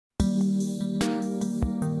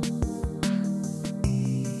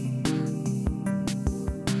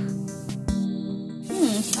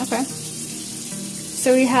Okay.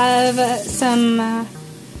 So we have some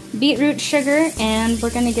beetroot sugar, and we're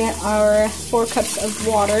gonna get our 4 cups of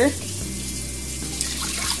water.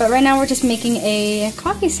 But right now we're just making a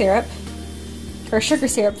coffee syrup, or sugar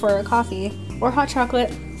syrup for our coffee, or hot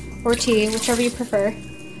chocolate, or tea, whichever you prefer.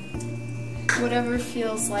 Whatever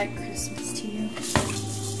feels like Christmas to you.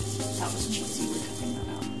 That was cheesy, we're cutting that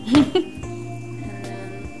out. And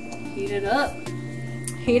then heat it up.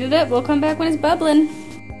 Heat it up, we'll come back when it's bubbling.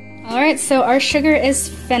 Alright, so our sugar is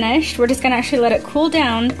finished. We're just gonna actually let it cool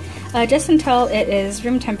down just until it is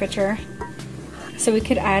room temperature, so we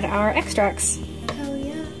could add our extracts. Hell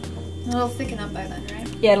yeah. It'll thicken up by then, right?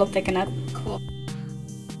 Yeah, it'll thicken up. Cool.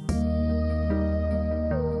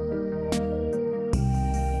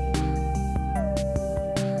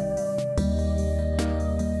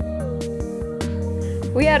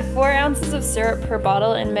 We add 4 ounces of syrup per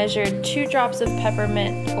bottle and measured 2 drops of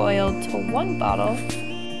peppermint oil to 1 bottle.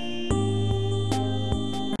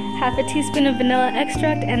 Half a teaspoon of vanilla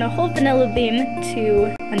extract and a whole vanilla bean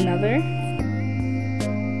to another.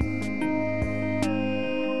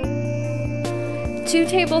 2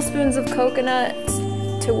 tablespoons of coconut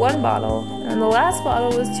to 1 bottle, and the last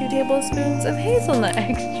bottle was 2 tablespoons of hazelnut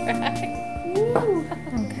extract. Woo.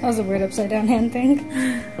 Okay. That was a weird upside down hand thing.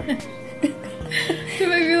 To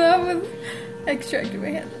make me laugh with extract in my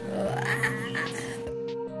hand.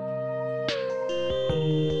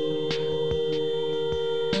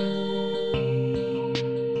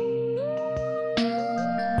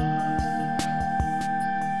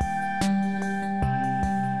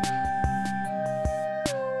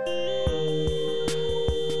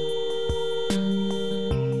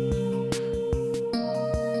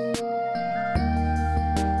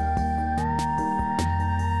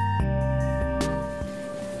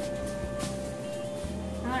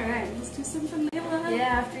 Some vanilla.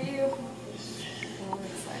 Yeah, after you. Oh, I'm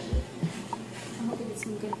excited. I hope we get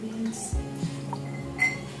some good beans.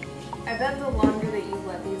 I bet the longer that you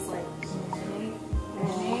let these like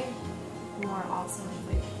marinate, the more awesome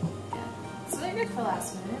they get. So they're good for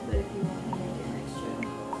last minute, but if you want to make it extra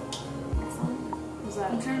awesome. Was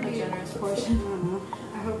that a generous portion? I don't know.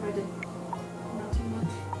 I hope I did not too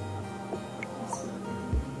much.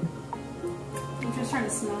 I'm just trying to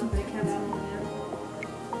smell it, but I can't smell it.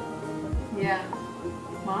 Yeah.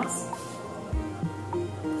 Moss?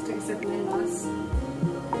 Let's take a sip of my moss.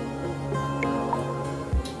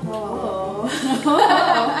 Whoa.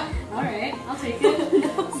 Alright, I'll take it.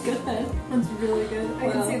 That's good. That's really good. I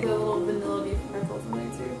Wow. can see the little vanilla beef freckles in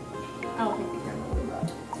there too. I don't think you can really bad.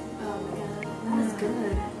 Oh my god. That is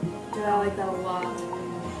good. Dude, I like that a lot.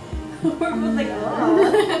 We're both like, oh.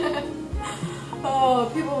 Oh,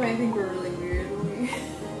 people may think we're really weird when we...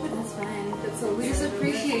 That's fine. So We just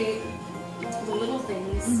appreciate the little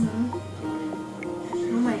things.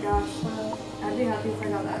 Oh my gosh, I'd be happy if I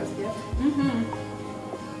got that as a gift.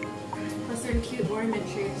 Plus they're cute ornament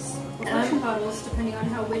shapes. Or ocean bottles, depending on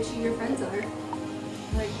how witchy your friends are.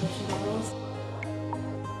 I like ocean bottles.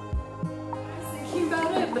 I was thinking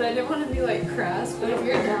about it, but I didn't want to be like crass, but if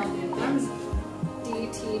you're down, dude, I'm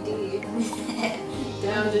DTD.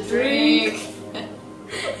 down to drink. Do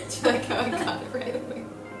you like how I got it right away?